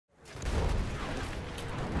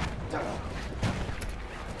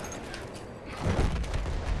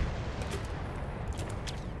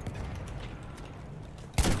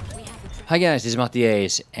Hi guys, this is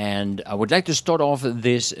Mattias, and I would like to start off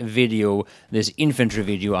this video, this infantry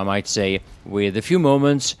video I might say, with a few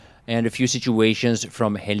moments and a few situations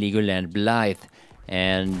from Heligoland Blythe.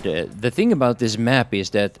 And the thing about this map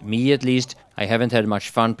is that, me at least, I haven't had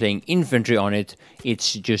much fun playing infantry on it.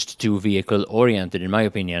 It's just too vehicle oriented in my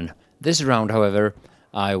opinion. This round, however,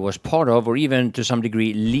 I was part of, or even to some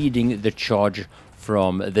degree leading the charge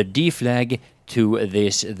from the D flag to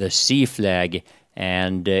the C flag.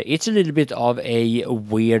 And it's a little bit of a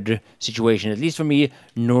weird situation, at least for me,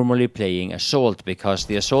 normally playing Assault, because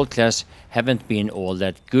the Assault class haven't been all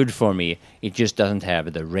that good for me. It just doesn't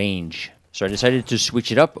have the range. So I decided to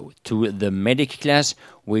switch it up to the Medic class,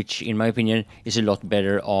 which in my opinion is a lot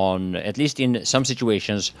better on, at least in some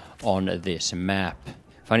situations, on this map.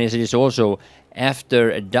 Funny as it is also,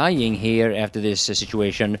 after dying here, after this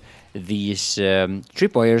situation, these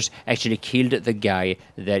tripwires actually killed the guy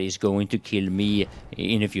that is going to kill me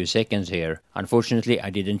in a few seconds here. Unfortunately, I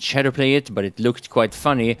didn't shadowplay it, but it looked quite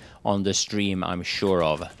funny on the stream, I'm sure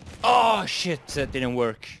of. Oh shit, that didn't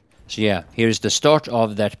work. So yeah, here's the start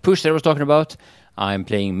of that push that I was talking about. I'm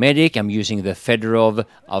playing Medic. I'm using the Fedorov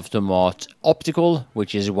Automat Optical,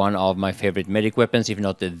 which is one of my favorite medic weapons, if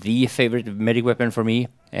not the favorite medic weapon for me.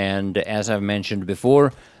 And as I've mentioned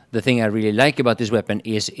before, the thing I really like about this weapon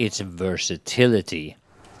is its versatility.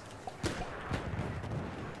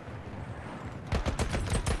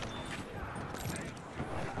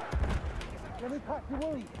 Let me pack your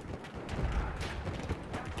wound.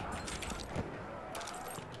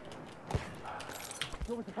 Do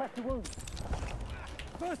you want me to pack your wound?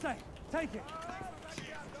 First aid, take it.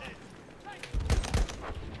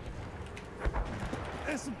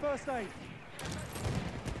 There's some first aid.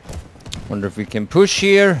 Wonder if we can push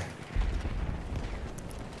here.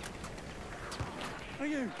 Are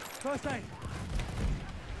you? First aid.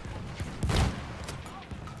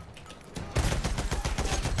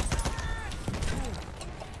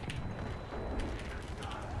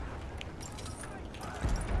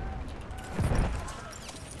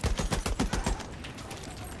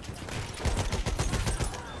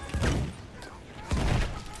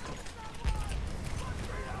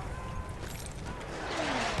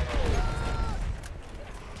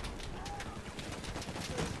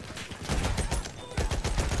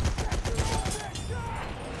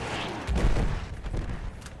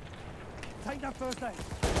 Take that first aid.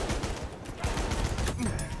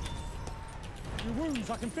 Your wounds,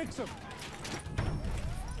 I can fix them.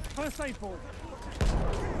 First aid for it.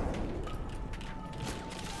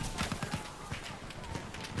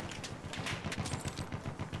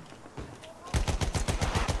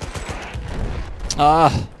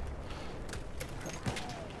 Ah!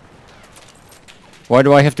 Why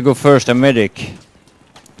do I have to go first? I'm Medic.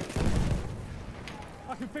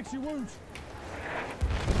 I can fix your wounds.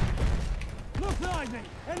 Look behind me!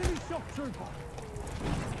 Enemy shock trooper!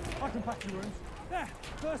 I can pack your wounds. There!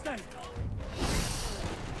 First aid!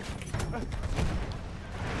 We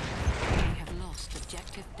have lost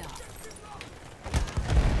objective Duff.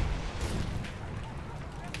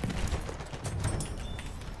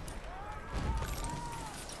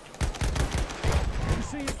 You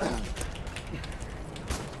see it?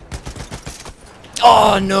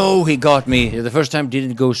 Oh no, he got me. The first time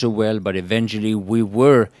didn't go so well, but eventually we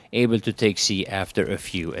were able to take C after a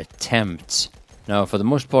few attempts. Now, for the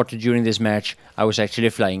most part during this match, I was actually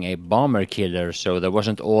flying a bomber killer, so there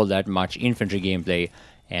wasn't all that much infantry gameplay.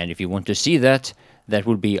 And if you want to see that, that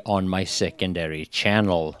will be on my secondary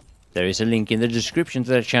channel. There is a link in the description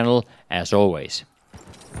to that channel, as always.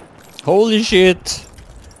 Holy shit!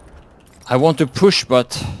 I want to push,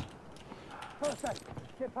 but First aid!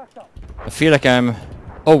 Get packed up! I feel like I'm...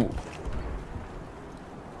 Oh!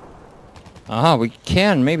 Aha, we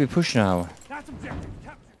can maybe push now. That's objective!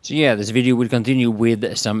 Capture! So yeah, this video will continue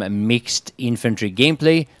with some mixed infantry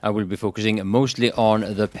gameplay. I will be focusing mostly on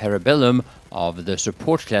the Parabellum of the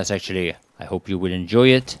support class actually. I hope you will enjoy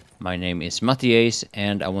it. My name is Mattias,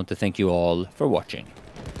 and I want to thank you all for watching.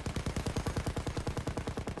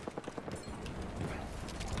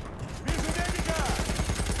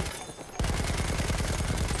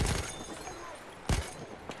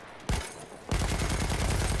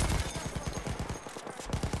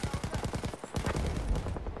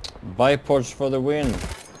 Bipods for the win.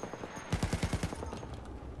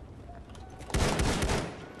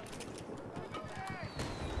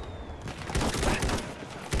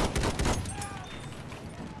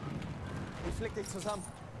 Ich flick dich zusammen.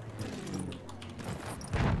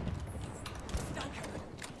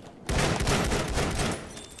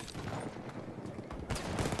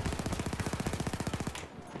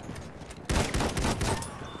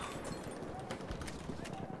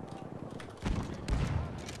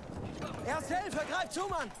 greif zu,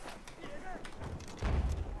 Mann!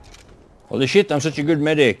 Holy shit, I'm such a good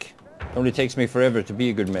medic. It only takes me forever to be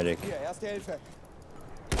a good medic. Hier, erste Hilfe.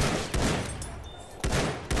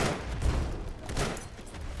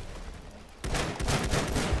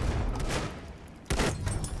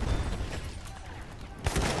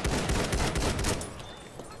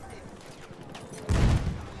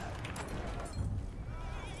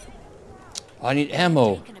 I need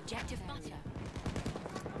ammo. Taken objective butter.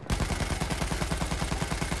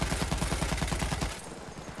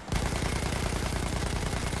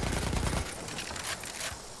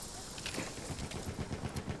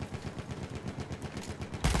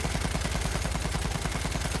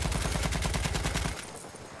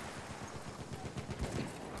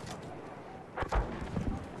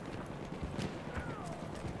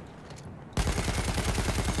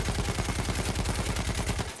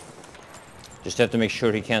 Just have to make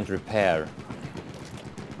sure he can't repair.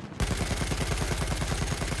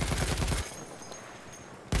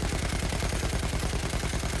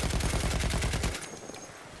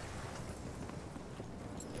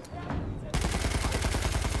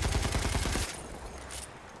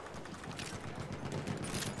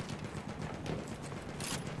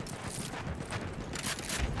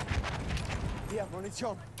 Hier,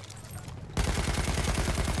 Munition.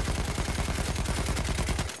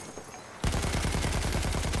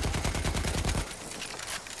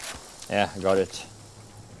 Yeah, I got it.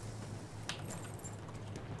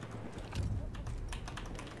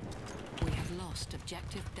 We have lost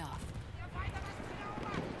objective Duff.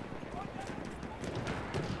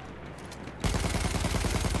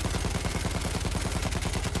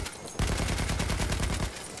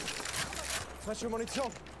 Frische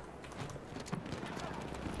Munition.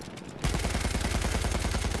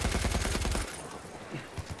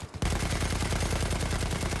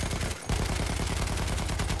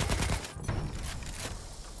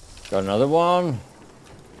 Got another one.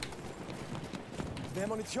 Mehr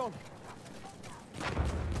Munition.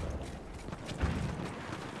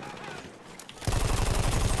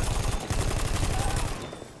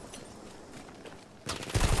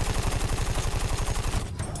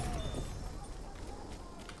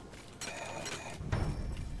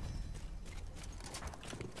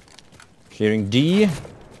 Clearing D.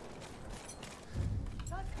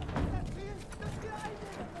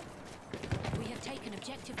 We have taken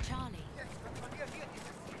objective Charlie.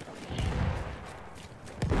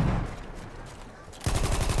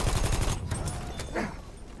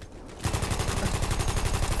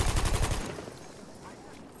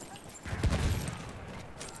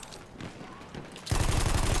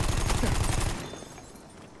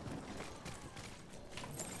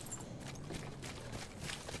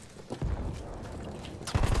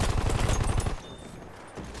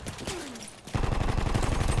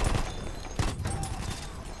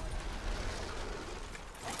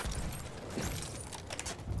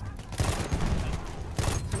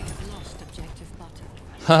 We have lost objective butter.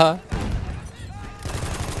 Haha.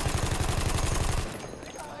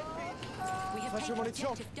 We have Frische taken Munition.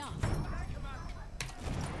 objective Duff.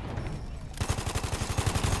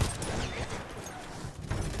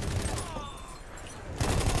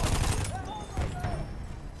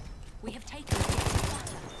 We have taken objective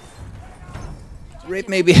butter. Rape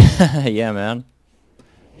maybe. Yeah, man.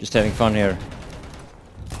 Just having fun here.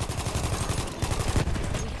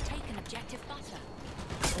 We have taken objective butter.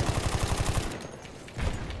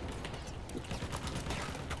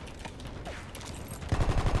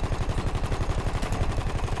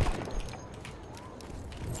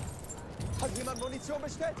 Hat jemand Munition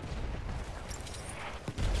bestellt?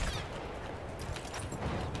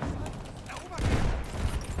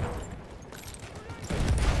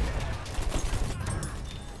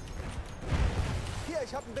 Hier,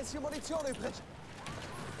 ich habe ein bisschen Munition übrig.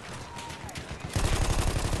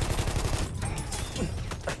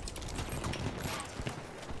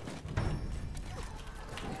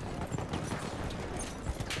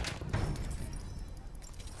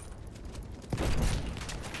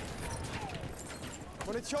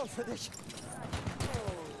 Munition für dich.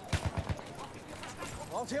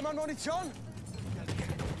 Braucht jemand Munition?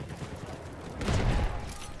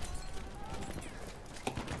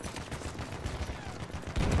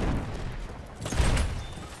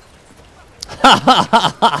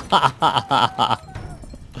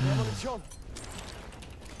 Mehr Munition.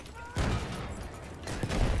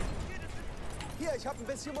 Hier, ich habe ein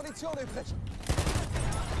bisschen Munition übrig.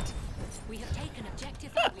 We have taken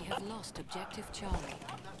objective. We have lost objective Charlie.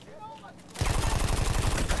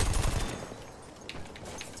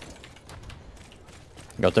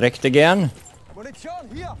 Got wrecked again. Munition,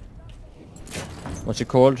 hier. What's it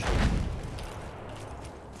called?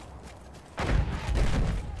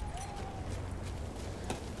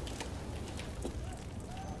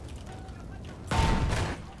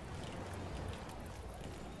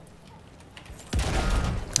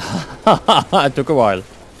 It took a while.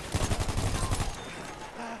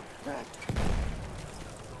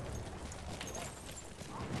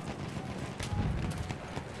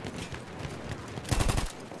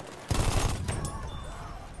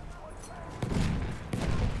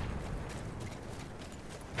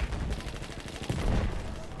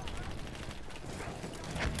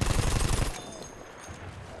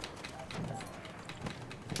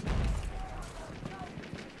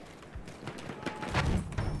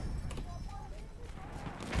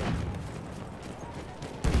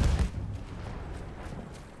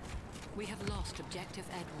 We have lost objective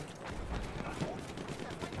Edward.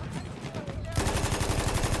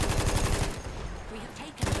 We have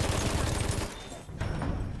taken objective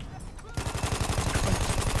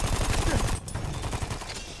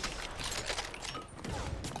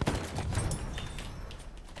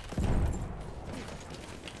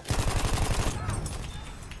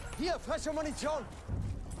Hier, frische Munition!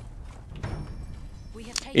 We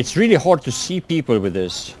have taken It's really hard to see people with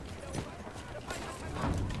this.